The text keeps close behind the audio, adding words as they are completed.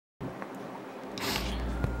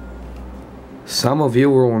Some of you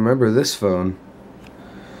will remember this phone.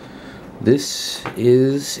 This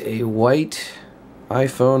is a white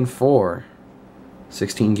iPhone 4,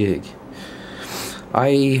 16 gig.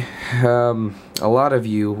 A lot of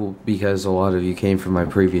you, because a lot of you came from my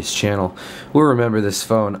previous channel, will remember this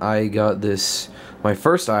phone. I got my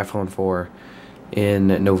first iPhone 4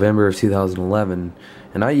 in November of 2011,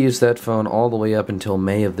 and I used that phone all the way up until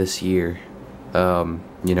May of this year,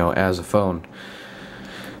 as a phone.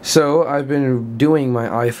 So I've been doing my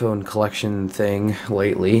iPhone collection thing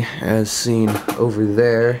lately, as seen over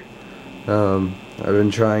there. I've been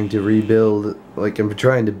trying to rebuild, I'm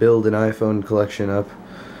trying to build an iPhone collection up.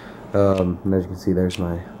 And as you can see, there's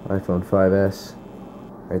my iPhone 5S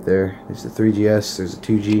right there. There's the 3GS, there's the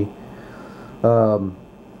 2G.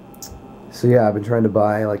 So yeah, I've been trying to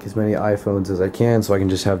buy like as many iPhones as I can so I can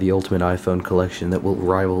just have the ultimate iPhone collection that will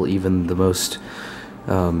rival even the most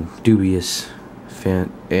dubious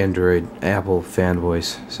Apple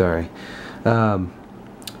fanboys. Sorry.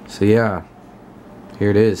 So yeah,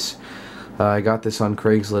 here it is. I got this on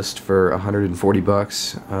Craigslist for 140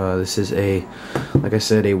 bucks. This is like I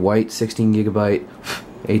said, a white 16 gigabyte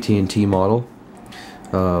AT&T model.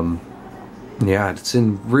 Yeah, it's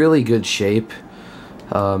in really good shape.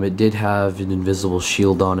 It did have an invisible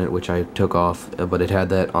shield on it, which I took off, but it had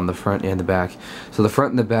that on the front and the back. So the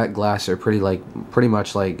front and the back glass are pretty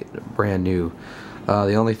much like brand new.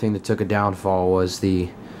 The only thing that took a downfall was the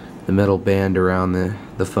metal band around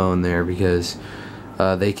the phone there, because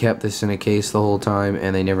they kept this in a case the whole time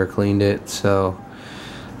and they never cleaned it. So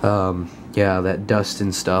yeah, that dust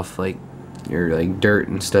and stuff, like dirt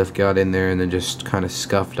and stuff, got in there and then just kind of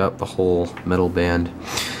scuffed up the whole metal band.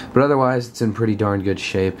 But otherwise, it's in pretty darn good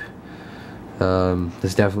shape.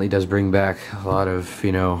 This definitely does bring back a lot of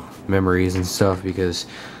memories and stuff, because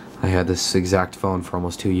I had this exact phone for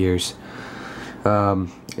almost 2 years.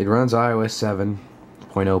 It runs iOS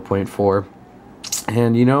 7.0.4,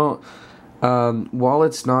 and while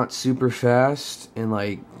it's not super fast and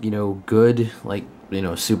good,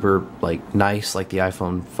 super nice like the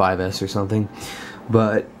iPhone 5S or something,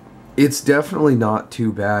 but it's definitely not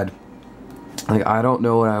too bad. I don't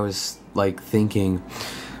know what I was thinking.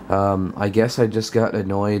 I guess I just got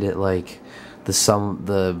annoyed at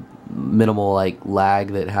the minimal lag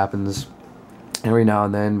that happens every now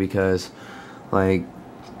and then, because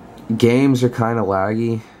games are kind of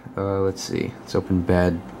laggy. Let's see. Let's open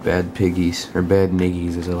Bad Piggies, or Bad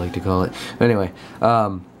Niggies as I like to call it. But anyway,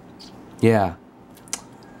 yeah.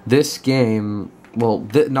 This game, well,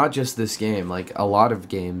 not just this game, a lot of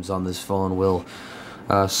games on this phone will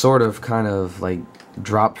kind of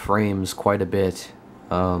drop frames quite a bit.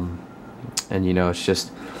 And it's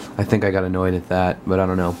just, I think I got annoyed at that, but I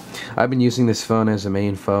don't know. I've been using this phone as a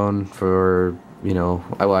main phone for,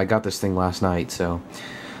 I got this thing last night, so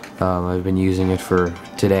I've been using it for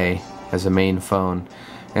today as a main phone,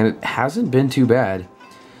 and it hasn't been too bad.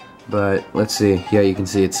 But let's see. Yeah, you can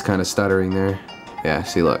see it's kind of stuttering there. Yeah,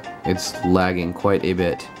 see, look, it's lagging quite a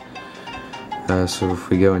bit. So if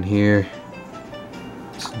we go in here,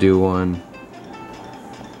 let's do one.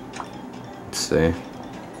 Let's see.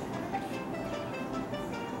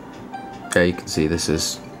 Yeah, you can see this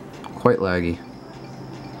is quite laggy.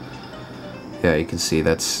 Yeah, you can see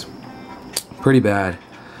that's pretty bad.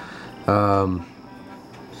 So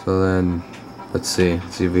then, let's see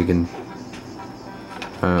if we can.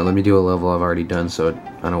 Let me do a level I've already done, so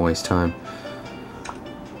I don't waste time.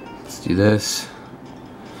 Let's do this.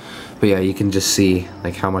 But yeah, you can just see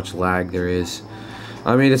how much lag there is.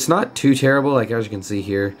 I mean, it's not too terrible. As you can see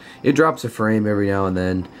here, it drops a frame every now and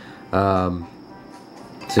then.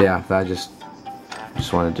 So yeah, I just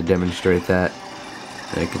wanted to demonstrate that.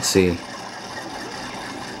 And you can see.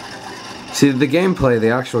 See, the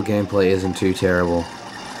actual gameplay isn't too terrible.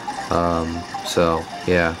 So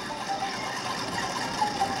yeah.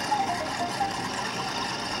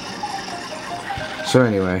 So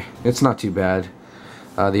anyway, it's not too bad.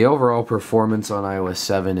 The overall performance on iOS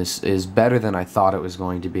 7 is better than I thought it was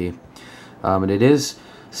going to be. And it is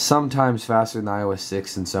sometimes faster than iOS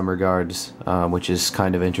 6 in some regards, which is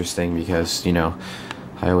kind of interesting because,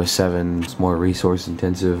 iOS 7 is more resource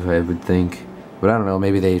intensive, I would think. But I don't know,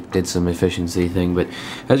 maybe they did some efficiency thing. But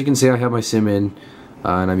as you can see, I have my SIM in,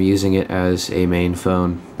 and I'm using it as a main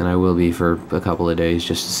phone, and I will be for a couple of days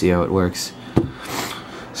just to see how it works.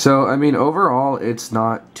 So, I mean, overall, it's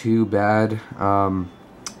not too bad.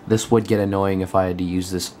 This would get annoying if I had to use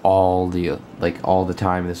this all the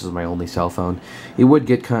time. This is my only cell phone. It would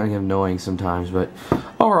get kind of annoying sometimes, but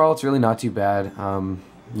overall, it's really not too bad.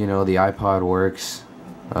 The iPod works,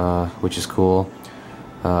 which is cool.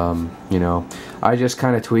 I just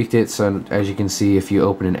kind of tweaked it so, as you can see, if you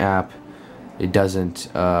open an app, it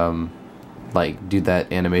doesn't like do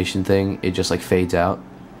that animation thing. It just like fades out.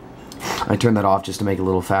 I turned that off just to make it a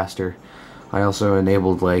little faster. I also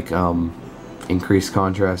enabled like increased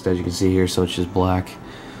contrast, as you can see here, so it's just black.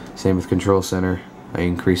 Same with control center. I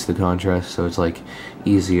increased the contrast so it's like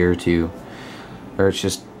easier to, or it's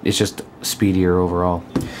just speedier overall.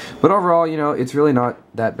 But overall, you know, it's really not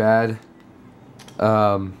that bad.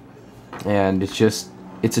 And it's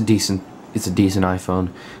a decent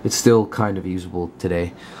iPhone. It's still kind of usable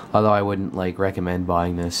today, although I wouldn't like recommend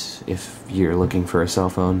buying this if you're looking for a cell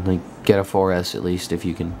phone. Like, get a 4S at least if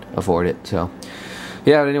you can afford it. So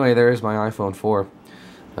yeah, but anyway, there is my iPhone 4,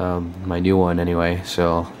 my new one anyway.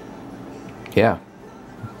 So yeah,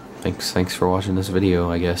 thanks for watching this video,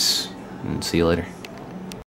 I guess, and see you later.